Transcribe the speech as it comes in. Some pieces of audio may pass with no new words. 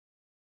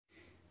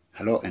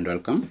Hello and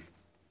welcome.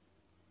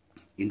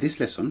 In this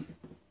lesson,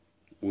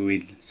 we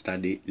will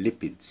study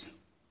lipids.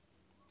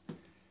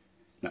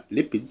 Now,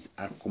 lipids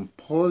are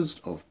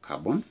composed of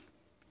carbon,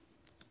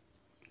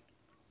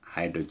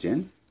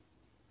 hydrogen,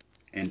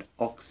 and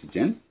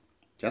oxygen,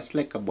 just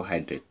like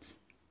carbohydrates.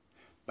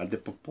 But the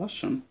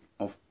proportion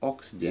of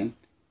oxygen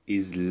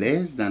is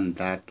less than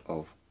that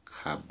of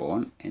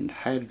carbon and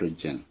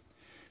hydrogen.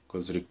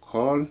 Because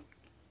recall,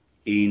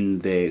 in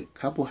the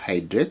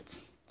carbohydrates,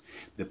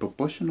 the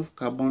proportion of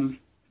carbon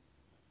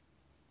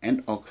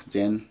and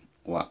oxygen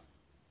were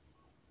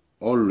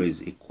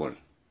always equal.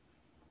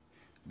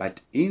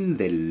 But in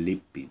the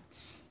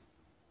lipids,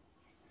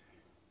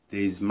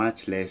 there is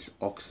much less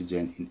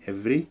oxygen in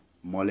every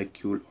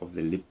molecule of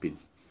the lipid.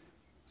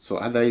 So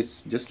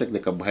otherwise, just like the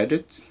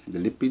carbohydrates, the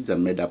lipids are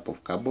made up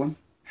of carbon,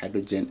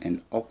 hydrogen,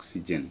 and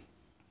oxygen.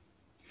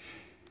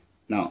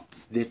 Now,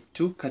 there are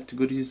two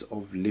categories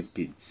of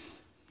lipids,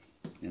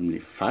 namely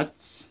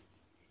fats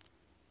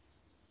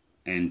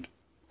and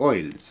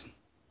oils.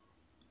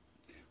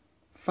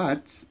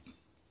 Fats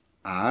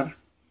are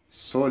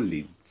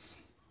solids,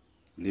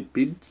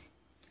 lipids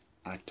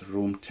at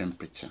room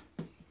temperature.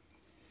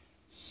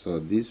 So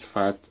these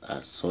fats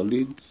are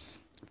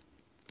solids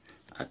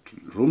at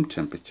room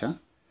temperature,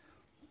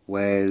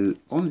 while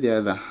on the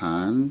other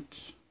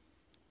hand,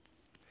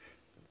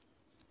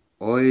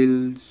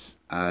 oils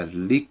are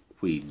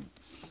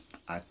liquids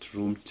at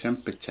room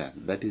temperature.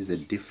 That is the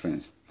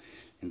difference.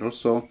 And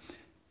also,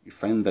 you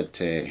find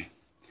that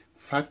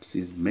fats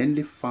is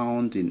mainly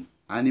found in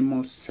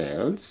animal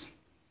cells,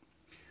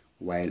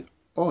 while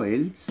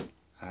oils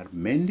are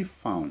mainly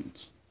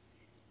found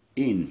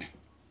in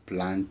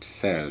plant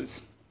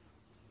cells.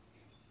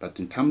 But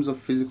in terms of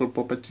physical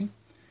property,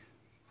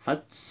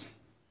 fats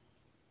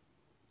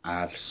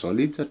are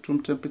solids at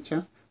room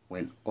temperature,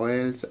 while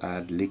oils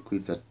are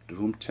liquids at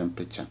room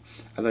temperature.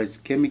 Otherwise,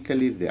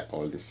 chemically, they are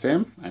all the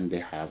same and they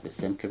have the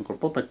same chemical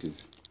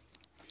properties.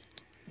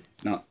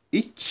 Now,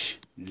 each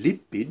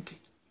lipid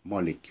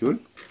molecule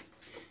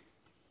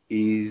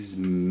is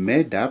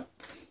made up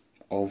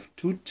of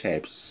two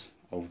types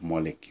of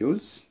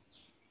molecules,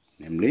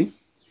 namely,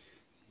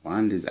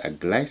 one is a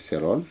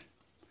glycerol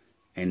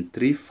and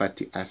 3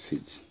 fatty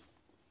acids.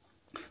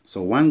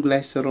 So one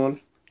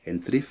glycerol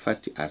and 3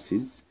 fatty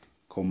acids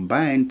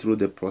combine through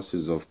the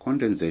process of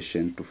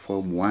condensation to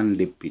form one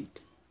lipid.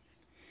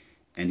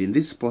 And in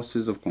this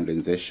process of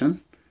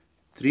condensation,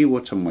 3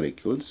 water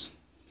molecules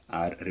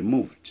are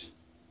removed.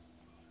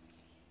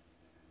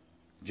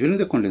 During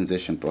the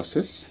condensation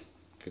process,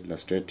 to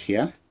illustrate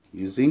here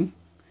using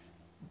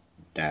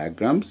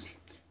diagrams,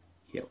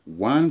 here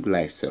one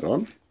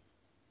glycerol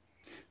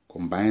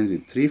combines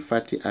with 3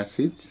 fatty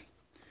acids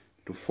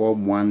to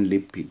form one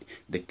lipid.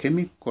 The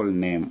chemical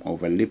name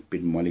of a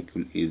lipid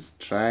molecule is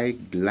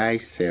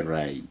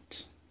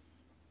triglyceride.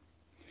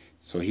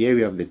 So here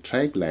we have the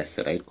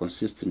triglyceride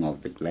consisting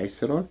of the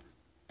glycerol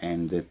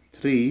and the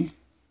 3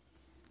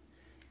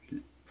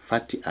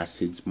 fatty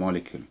acids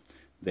molecule.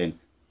 Then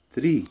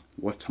 3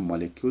 water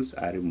molecules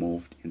are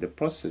removed in the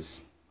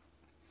process.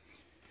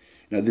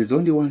 Now there's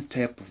only one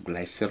type of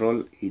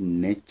glycerol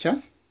in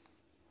nature,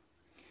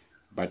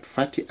 but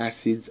fatty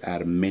acids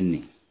are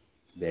many.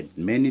 There are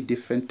many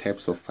different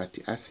types of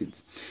fatty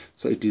acids.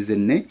 So it is the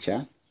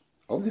nature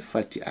of the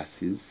fatty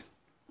acids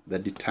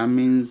that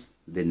determines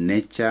the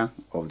nature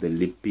of the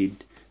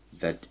lipid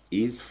that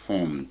is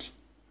formed.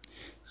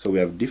 So we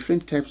have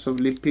different types of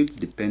lipids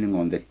depending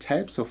on the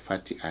types of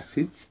fatty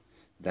acids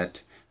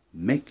that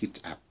make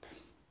it up.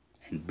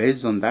 And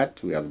based on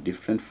that, we have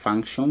different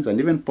functions and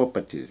even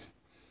properties.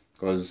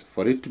 Because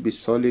for it to be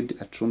solid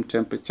at room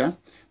temperature,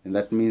 then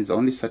that means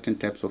only certain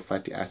types of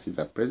fatty acids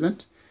are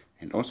present.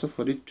 And also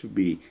for it to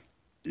be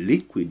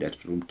liquid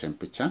at room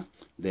temperature,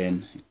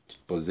 then it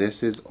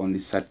possesses only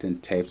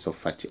certain types of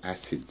fatty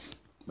acids.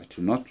 But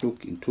we'll not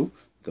look into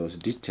those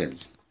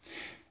details.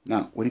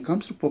 Now, when it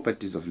comes to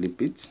properties of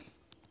lipids,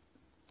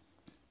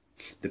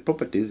 the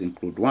properties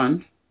include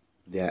 1,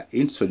 their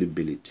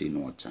insolubility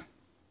in water.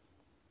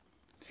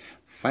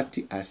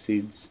 Fatty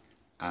acids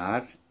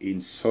are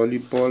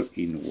insoluble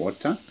in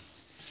water,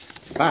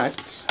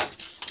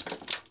 but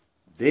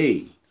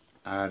they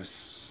are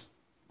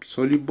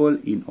soluble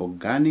in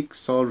organic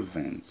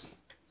solvents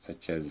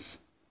such as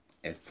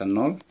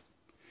ethanol,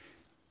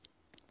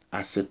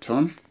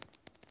 acetone,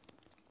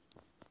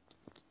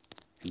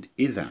 and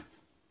ether.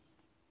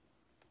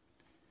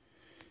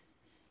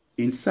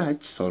 In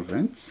such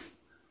solvents,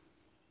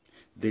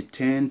 they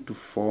tend to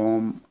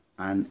form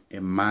an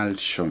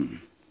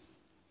emulsion.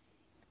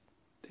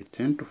 They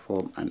tend to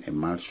form an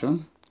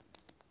emulsion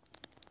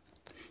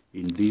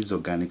in these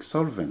organic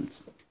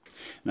solvents.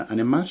 Now, an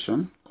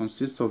emulsion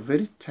consists of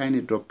very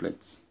tiny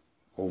droplets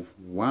of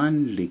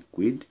one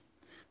liquid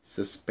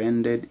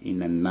suspended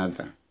in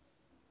another.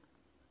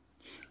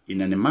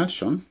 In an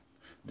emulsion,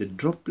 the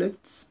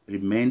droplets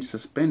remain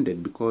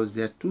suspended because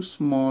they are too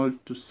small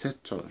to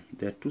settle.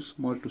 They are too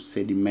small to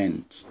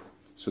sediment.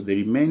 So they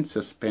remain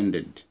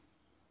suspended.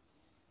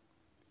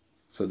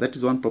 So that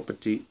is one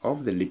property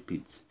of the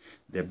lipids,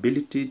 the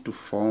ability to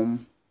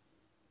form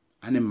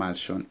an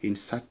emulsion in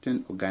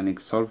certain organic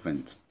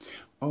solvents,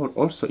 or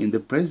also in the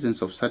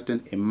presence of certain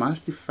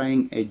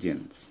emulsifying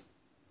agents.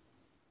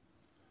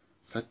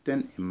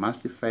 Certain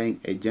emulsifying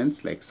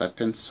agents like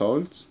certain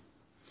salts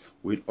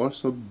will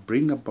also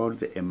bring about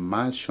the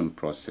emulsion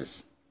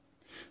process.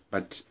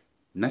 But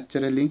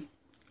naturally,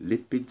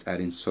 lipids are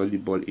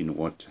insoluble in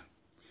water.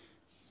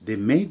 They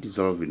may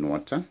dissolve in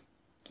water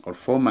or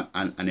form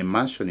an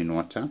emulsion in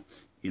water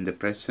in the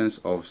presence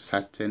of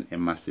certain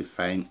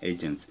emulsifying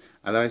agents.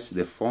 Otherwise,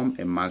 they form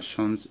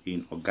emulsions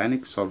in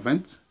organic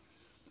solvents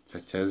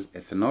such as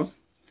ethanol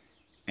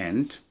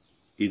and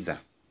ether.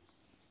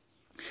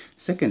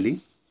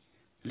 Secondly,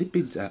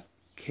 lipids are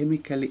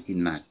chemically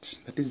inert,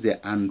 that is, they're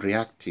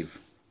unreactive,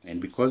 and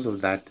because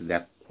of that,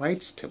 they're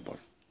quite stable.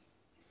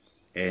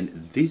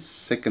 And this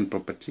second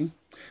property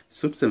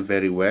suits them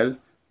very well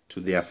to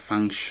their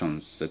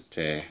functions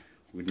that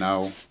we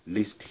now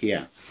list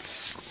here.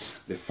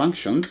 The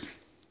functions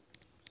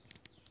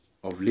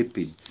of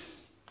lipids.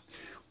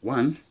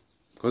 One,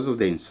 because of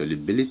their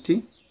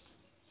insolubility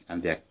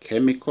and their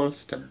chemical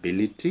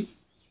stability,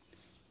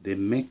 they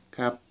make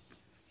up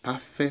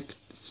perfect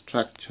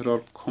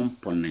structural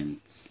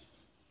components.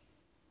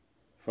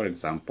 For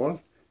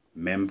example,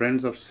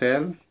 membranes of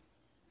cell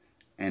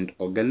and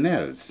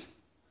organelles.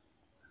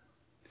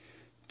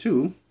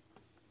 Two,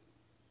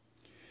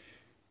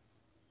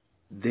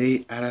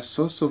 they are a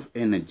source of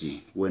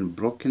energy when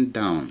broken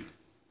down,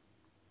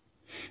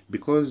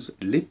 because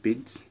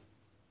lipids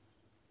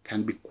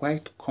can be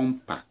quite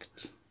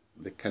compact.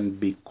 They can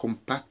be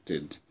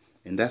compacted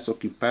and thus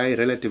occupy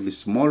relatively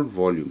small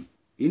volume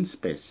in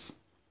space.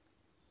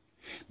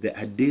 They are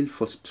ideal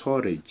for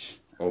storage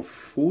of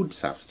food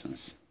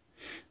substance.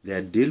 They are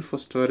ideal for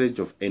storage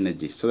of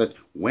energy, so that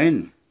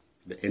when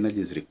the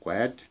energy is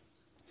required,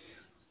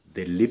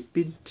 the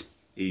lipid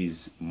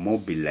is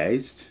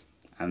mobilized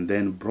and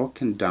then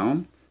broken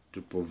down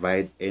to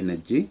provide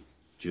energy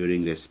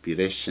during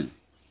respiration.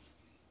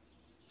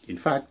 In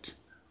fact,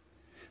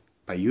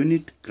 per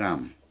unit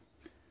gram,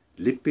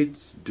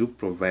 lipids do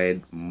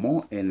provide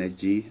more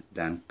energy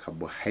than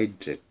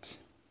carbohydrates.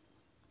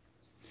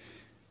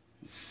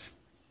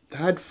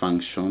 Third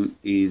function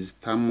is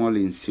thermal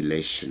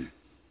insulation,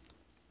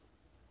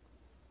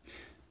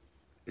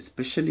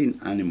 especially in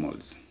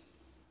animals,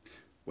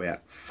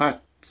 where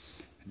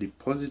fats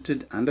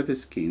deposited under the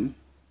skin,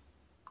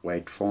 where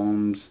it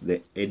forms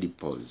the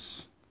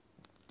adipose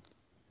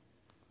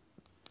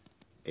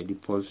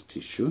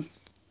tissue,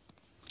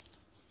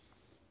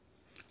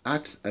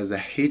 acts as a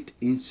heat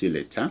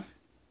insulator,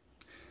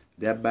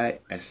 thereby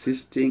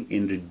assisting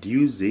in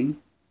reducing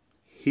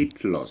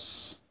heat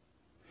loss.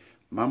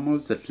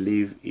 Mammals that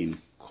live in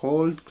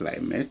cold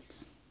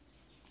climates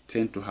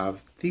tend to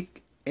have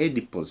thick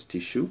adipose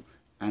tissue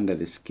under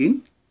the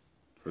skin,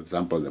 for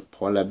example the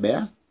polar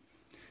bear,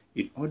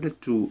 in order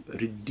to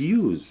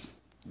reduce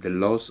the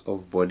loss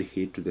of body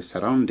heat to the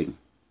surrounding.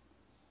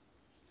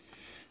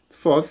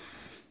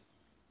 Fourth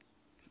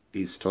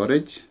is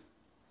storage.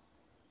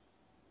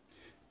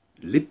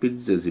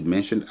 Lipids, as I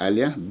mentioned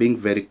earlier, being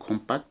very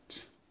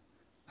compact,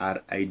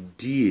 are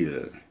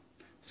ideal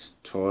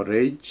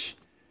storage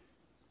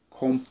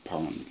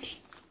compound.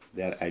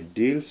 They are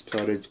ideal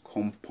storage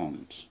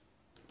compound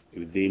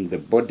within the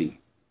body.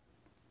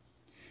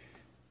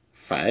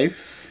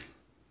 5,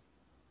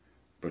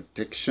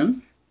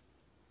 protection.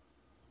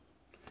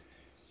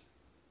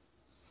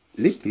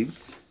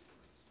 Lipids,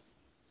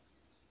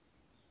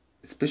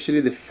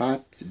 especially the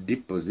fat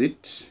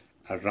deposit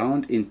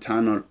around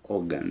internal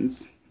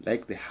organs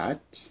like the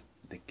heart,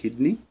 the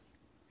kidney,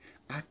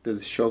 act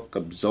as shock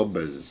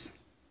absorbers.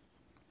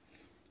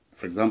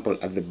 For example,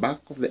 at the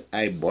back of the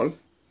eyeball,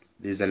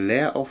 there is a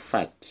layer of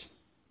fat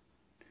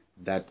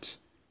that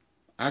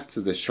acts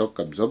as a shock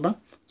absorber,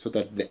 so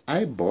that the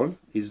eyeball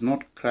is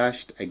not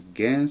crushed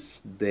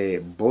against the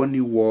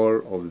bony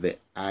wall of the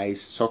eye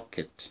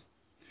socket.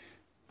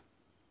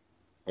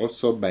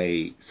 Also,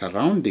 by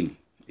surrounding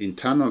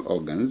internal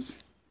organs,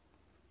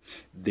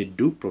 they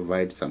do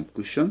provide some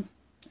cushion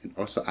and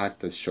also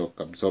act as shock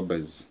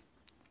absorbers.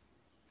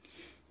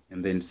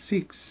 And then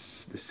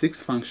 6, the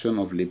sixth function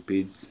of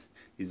lipids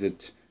is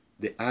that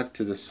they act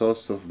as a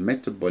source of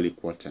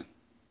metabolic water.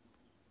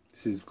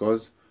 This is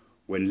because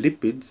when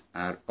lipids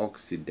are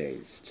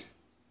oxidized,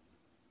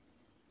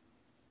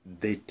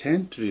 they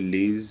tend to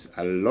release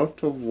a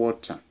lot of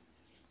water.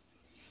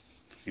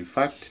 In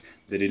fact,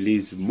 they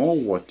release more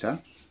water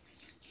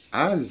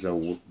as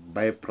a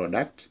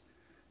byproduct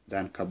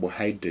than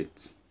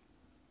carbohydrates.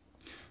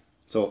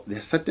 So there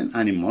are certain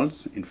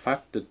animals, in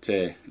fact,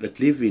 that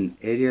live in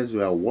areas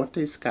where water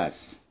is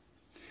scarce.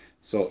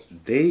 So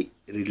they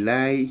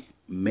rely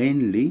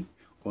mainly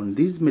on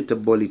this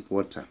metabolic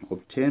water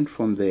obtained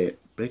from the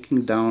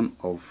breaking down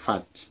of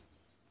fat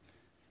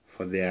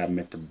for their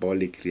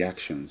metabolic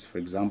reactions. For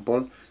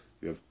example,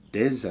 we have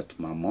desert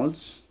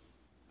mammals,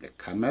 the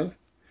camel,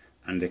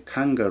 and the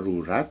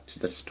kangaroo rat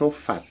that store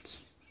fat.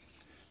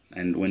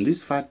 And when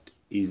this fat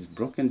is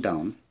broken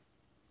down,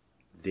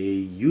 they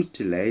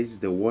utilize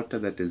the water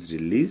that is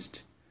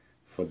released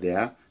for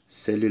their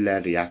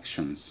cellular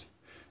reactions.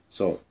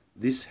 So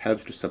this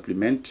helps to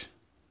supplement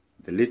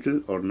the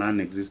little or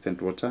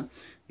non-existent water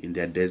in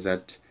their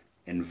desert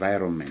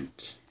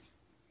environment.